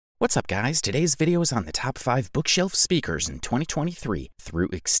What's up, guys? Today's video is on the top 5 bookshelf speakers in 2023. Through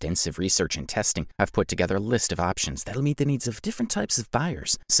extensive research and testing, I've put together a list of options that'll meet the needs of different types of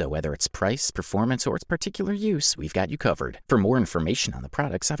buyers. So whether it's price, performance, or its particular use, we've got you covered. For more information on the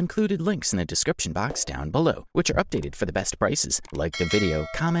products, I've included links in the description box down below, which are updated for the best prices. Like the video,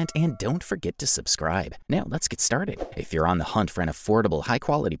 comment, and don't forget to subscribe. Now, let's get started. If you're on the hunt for an affordable,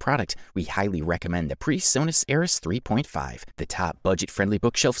 high-quality product, we highly recommend the PreSonus Eris 3.5, the top budget-friendly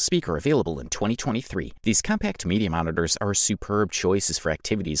bookshelf speaker available in 2023. These compact media monitors are superb choices for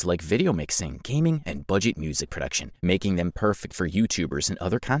activities like video mixing, gaming, and budget music production, making them perfect for YouTubers and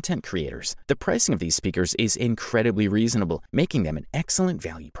other content creators. The pricing of these speakers is incredibly reasonable, making them an excellent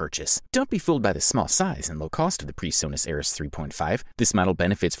value purchase. Don't be fooled by the small size and low cost of the PreSonus Eris 3.5. This model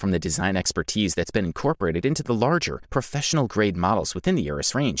benefits from the design expertise that's been incorporated into the larger, professional-grade models within the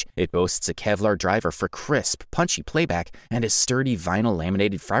Eris range. It boasts a Kevlar driver for crisp, punchy playback and a sturdy vinyl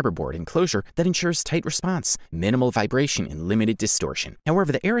laminated fiberboard enclosure that ensures tight response, minimal vibration, and limited distortion.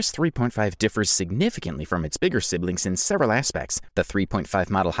 However, the Eris 3.5 differs significantly from its bigger siblings in several aspects. The 3.5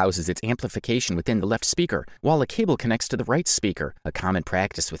 model houses its amplification within the left speaker, while a cable connects to the right speaker, a common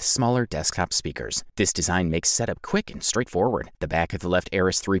practice with smaller desktop speakers. This design makes setup quick and straightforward. The back of the left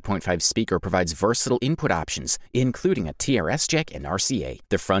Eris 3.5 speaker provides versatile input options, including a TRS jack and RCA.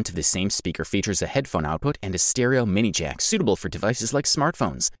 The front of the same speaker features a headphone output and a stereo mini jack suitable for devices like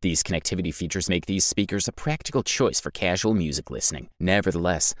smartphones. These connectivity features make these speakers a practical choice for casual music listening.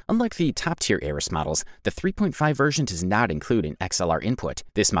 Nevertheless, unlike the top-tier Eris models, the 3.5 version does not include an XLR input.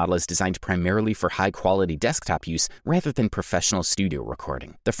 This model is designed primarily for high-quality desktop use rather than professional studio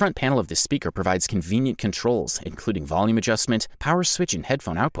recording. The front panel of the speaker provides convenient controls, including volume adjustment, power switch, and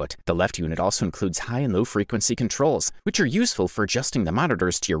headphone output. The left unit also includes high and low frequency controls, which are useful for adjusting the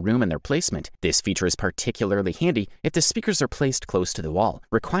monitors to your room and their placement. This feature is particularly handy if the speakers are placed close to the wall,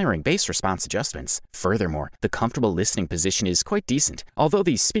 requiring bass response adjustments. Furthermore, the comfortable listening position is quite decent, although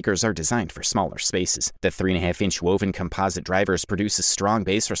these speakers are designed for smaller spaces. The 3.5-inch woven composite drivers produce a strong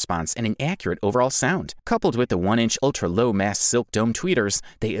bass response and an accurate overall sound. Coupled with the 1-inch ultra-low mass silk dome tweeters,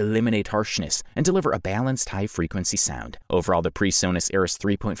 they eliminate harshness and deliver a balanced high-frequency sound. Overall, the PreSonus Eris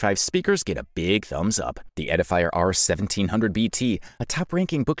 3.5 speakers get a big thumbs up. The Edifier R1700BT, a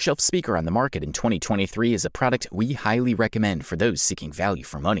top-ranking bookshelf speaker on the market in 2023, is a product we highly recommend for those seeking value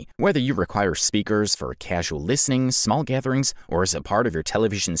for money. Whether you require speakers for casual listening, small gatherings, or as a part of your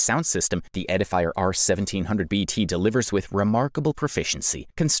television sound system, the Edifier R1700BT delivers with remarkable proficiency.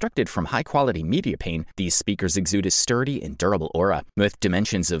 Constructed from high-quality media pane, these speakers exude a sturdy and durable aura. With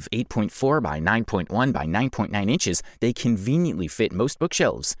dimensions of 8.4 by 9.1 by 9.9 inches, they conveniently fit most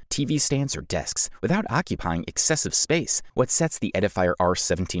bookshelves, TV stands, or desks without occupying excessive space. What sets the Edifier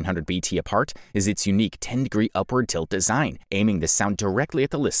R1700BT apart is its unique 10-degree upward tilt design, aiming the sound directly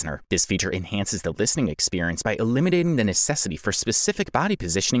at the listener. This feature enhances the listening experience by eliminating the necessity for specific body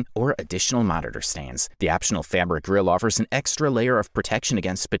positioning or additional monitor stands. The optional fabric grille offers an extra layer of protection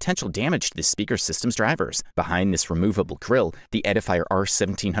against potential damage to the speaker system's drivers. Behind this removable grille, the Edifier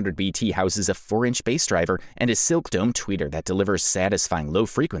R1700BT houses a 4-inch bass driver and a silk dome tweeter that delivers satisfying low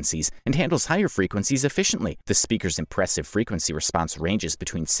frequencies and handles higher frequencies efficiently. The speaker's impressive frequency response ranges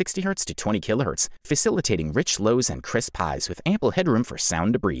between 60 Hz to 20 kHz, facilitating rich lows and crisp highs with ample headroom for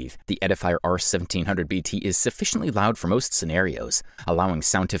sound to breathe. The Edifier R1700BT is sufficiently loud for most scenarios, allowing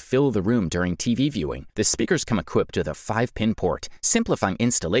sound to fill the room during TV viewing. The speakers come equipped with a 5-pin port, simplifying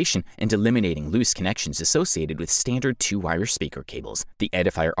installation and eliminating loose connections associated with standard 2-wire speaker cables. The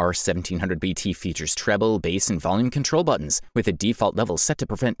Edifier R1700BT features treble, bass, and volume control buttons, with a default level set to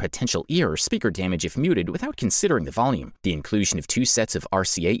prevent potential ear or speaker damage if muted without considering the volume. The inclusion of 2 sets of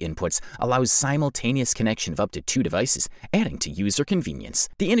RCA inputs allows simultaneous connection of up to 2 devices, adding to user convenience.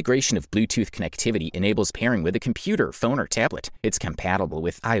 The integration of Bluetooth connectivity enables pairing with a computer, phone, or tablet. It's compatible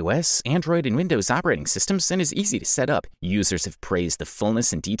with iOS, Android, and Windows operating systems and is easy to set up. Users have praised the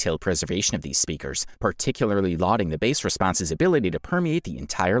fullness and detailed preservation of these speakers, particularly lauding the bass response's ability to permeate the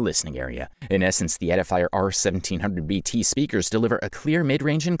entire listening area. In essence, the Edifier R1700BT speakers deliver a clear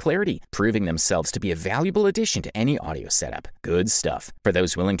mid-range and clarity, proving themselves to be a valuable addition to any audio setup. Good stuff. For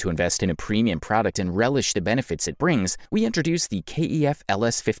those willing to invest in a premium product and relish the benefits it brings, we introduce the KEF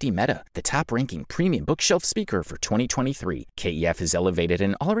LS50 Meta, the top-ranking premium bookshelf speaker for 2023. KEF has elevated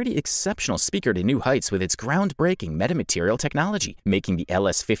an already exceptional speaker to new heights with its groundbreaking metamaterial technology, making the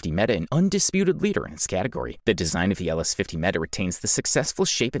LS50 Meta an undisputed leader in its category. The design of the LS50 Meta retains the successful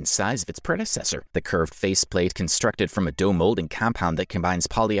shape and size of its predecessor. The curved faceplate, constructed from a dough molding compound that combines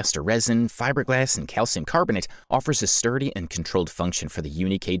polyester resin, fiberglass, and calcium carbonate, offers a sturdy and controlled function for the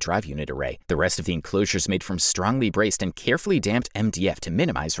unique drive unit array. The rest of the enclosure is made from strongly braced and carefully damped MDF to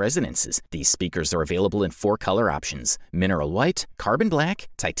minimize resonances. These speakers are available in 4 color options: mineral white, carbon black,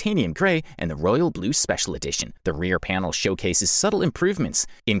 titanium gray, and the royal blue special edition. The rear panel showcases subtle improvements,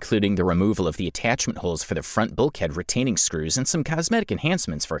 including the removal of the attachment holes for the front bulkhead retaining screws and some cosmetic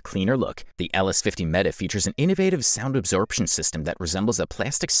enhancements for a cleaner look. The LS50 Meta features an innovative sound absorption system that resembles a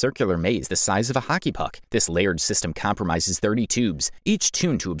plastic circular maze the size of a hockey puck. This layered system comprises 30 tubes, each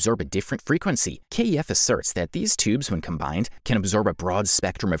tuned to absorb a different frequency. KEF asserts that these tubes, when combined, can absorb a broad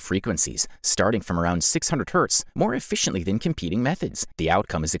spectrum of frequencies, starting from around 600 Hz, more efficiently than competing methods. The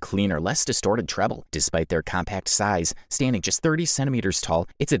outcome is a cleaner, less distorted treble. Despite their compact size, standing just 30 centimeters tall,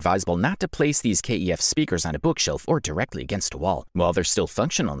 it's advisable not to place these KEF speakers on a bookshelf or directly against a wall. While they're still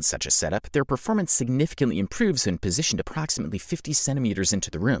functional in such a setup, their performance significantly improves when positioned approximately 50 centimeters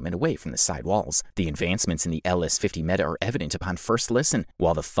into the room and away from the side walls. The advancements in the LS50 Meta are evident upon first listen.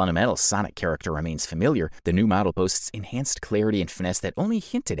 While the fundamental sonic character remains familiar, the new model boasts enhanced clarity and finesse that only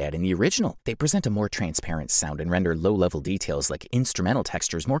hinted at in the original. They present a more transparent sound and render low-level details like instrumental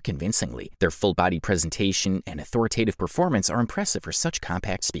textures more convincingly. Their full-body presentation and authoritative performance are impressive for such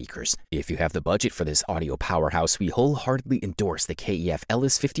compact speakers. If you have the budget for this audio powerhouse, we wholeheartedly endorse the KEF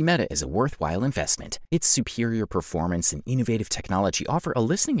LS50 Meta as a worthwhile investment. Its superior performance and innovative technology offer a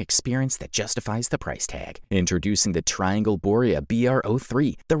listening experience that justifies the price tag. Introducing the Triangle Borea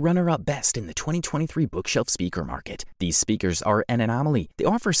BR03, the runner-up best in the 2023 bookshelf speaker market. These speakers are an anomaly. They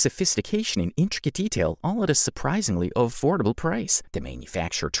offer sophistication and intricate detail, all at a surprisingly affordable price. The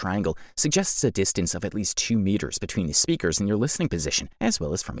manufacturer, Triangle, suggests a distance of at least 2 meters between the speakers in your listening position, as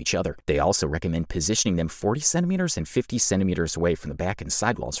well as from each other. They also recommend positioning them 40 centimeters and 50 centimeters away from the back and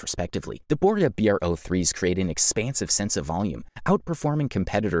sidewalls, respectively. The Borea BR03s create an expansive sense of volume, outperforming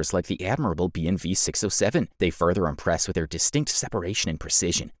competitors like the admirable B&V 607. They further impress with their distinct separation and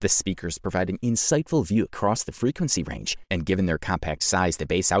precision. The speakers provide an insightful view across the frequency range, and given their compact size, the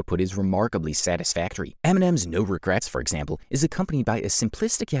bass output is remarkably satisfactory. Eminem's No Regrets, for example, is accompanied by a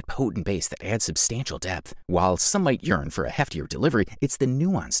simplistic yet potent bass that adds substantial depth. While some might yearn for a heftier delivery, it's the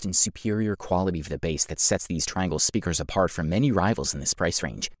nuanced and superior quality of the bass that sets these Triangle speakers apart from many rivals in this price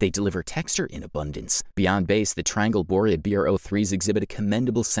range. They deliver texture in abundance. Beyond bass, the Triangle Borea BR03s exhibit a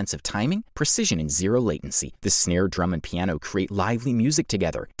commendable sense of timing, precision, and zero latency. The snare, drum, and piano create lively music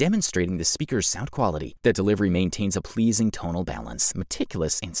together, demonstrating the speaker's sound quality. The delivery maintains a pleasing tonal balance,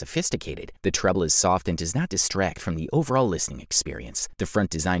 meticulous and sophisticated. The treble is soft and does not distract from the overall listening experience. The front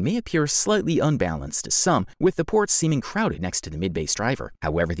design may appear slightly unbalanced to some, with the ports seeming crowded next to the mid-bass driver.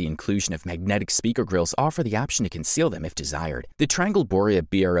 However, the inclusion of magnetic speaker grills offer the option to conceal them if desired. The Triangle Borea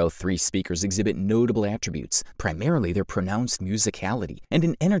BR03 speakers exhibit notable attributes, primarily their pronounced musicality and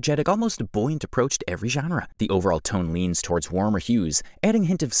an energetic, almost buoyant approach to every genre. The overall tone leans towards warmer hues, adding a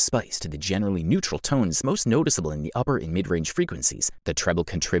hint of spice to the generally neutral tones most noticeable in the upper and mid-range frequencies. The treble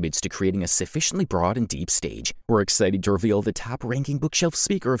contributes to creating a sufficiently broad and deep stage. We're excited to reveal the top-ranking bookshelf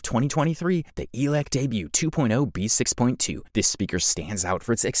speaker of 2023, the ELAC Debut 2.0 B6.2. This speaker stands out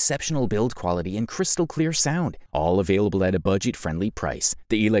for its exceptional build quality and crystal clear sound, all available at a budget-friendly price.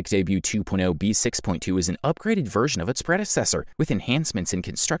 The ELAC Debut 2.0 B6.2 is an upgraded version of its predecessor, with enhancements in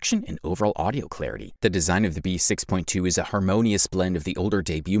construction and overall audio clarity. The design of the B6.2 is a harmonious blend of the older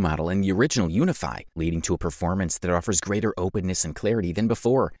Debut model and the original Unify, leading to a performance that offers greater openness and clarity than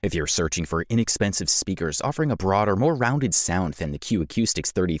before. If you're searching for inexpensive speakers offering a broader, more rounded sound than the Q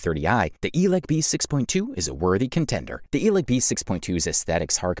Acoustics 3030i, the ELAC B6.2 is a worthy contender. The ELAC B6.2's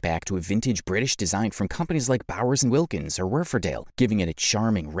aesthetics hark back to a vintage British design from companies like Bowers & Wilkins or Wurfordale, giving it a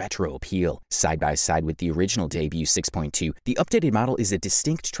charming retro appeal. Side by side with the original Debut 6.2, the updated model is a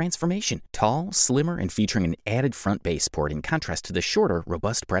distinct transformation, tall, slimmer, and featuring an added front bass port in contrast to the shorter,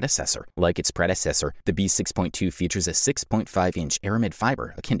 robust predecessor. Like its predecessor, the B6.2 features a 6.5-inch aramid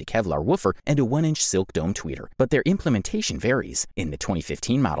fiber akin to Kevlar woofer and a 1-inch silk dome tweeter, but their implementation varies. In the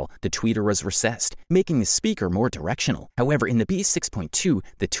 2015 model, the tweeter was recessed, making the speaker more directional. However, in the B6.2,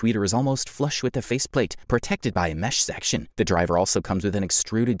 the tweeter is almost flush with the faceplate, protected by a mesh section. The driver also comes with an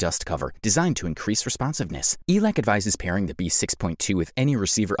extruded dust cover, designed to increase responsiveness. ELAC advises pairing the B6.2 with any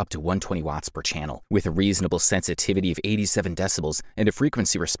receiver up to 120 watts per channel. With a reasonable sensitivity of 87 decibels and a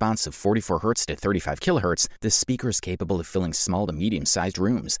frequency response of 44 Hz to 35 kHz, the speaker is capable of filling small to medium-sized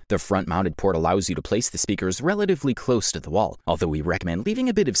rooms. The front-mounted port allows you to place the speakers relatively close to the wall, although we recommend leaving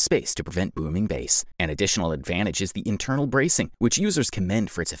a bit of space to prevent booming bass. An additional advantage is the internal bracing, which users commend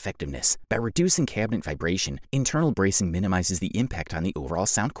for its effectiveness. By reducing cabinet vibration, internal bracing minimizes the impact on the overall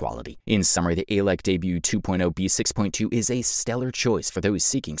sound quality. In summary, the ELAC Debut 2.0 B6.2 is a stellar choice for those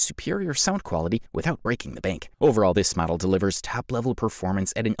seeking superior sound quality without breaking the bank. Overall, this model delivers top-level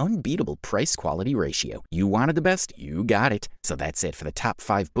performance at an unbeatable price-quality ratio. You wanted the best, you You got it. So that's it for the top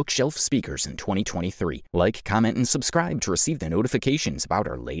 5 bookshelf speakers in 2023. Like, comment, and subscribe to receive the notifications about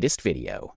our latest video.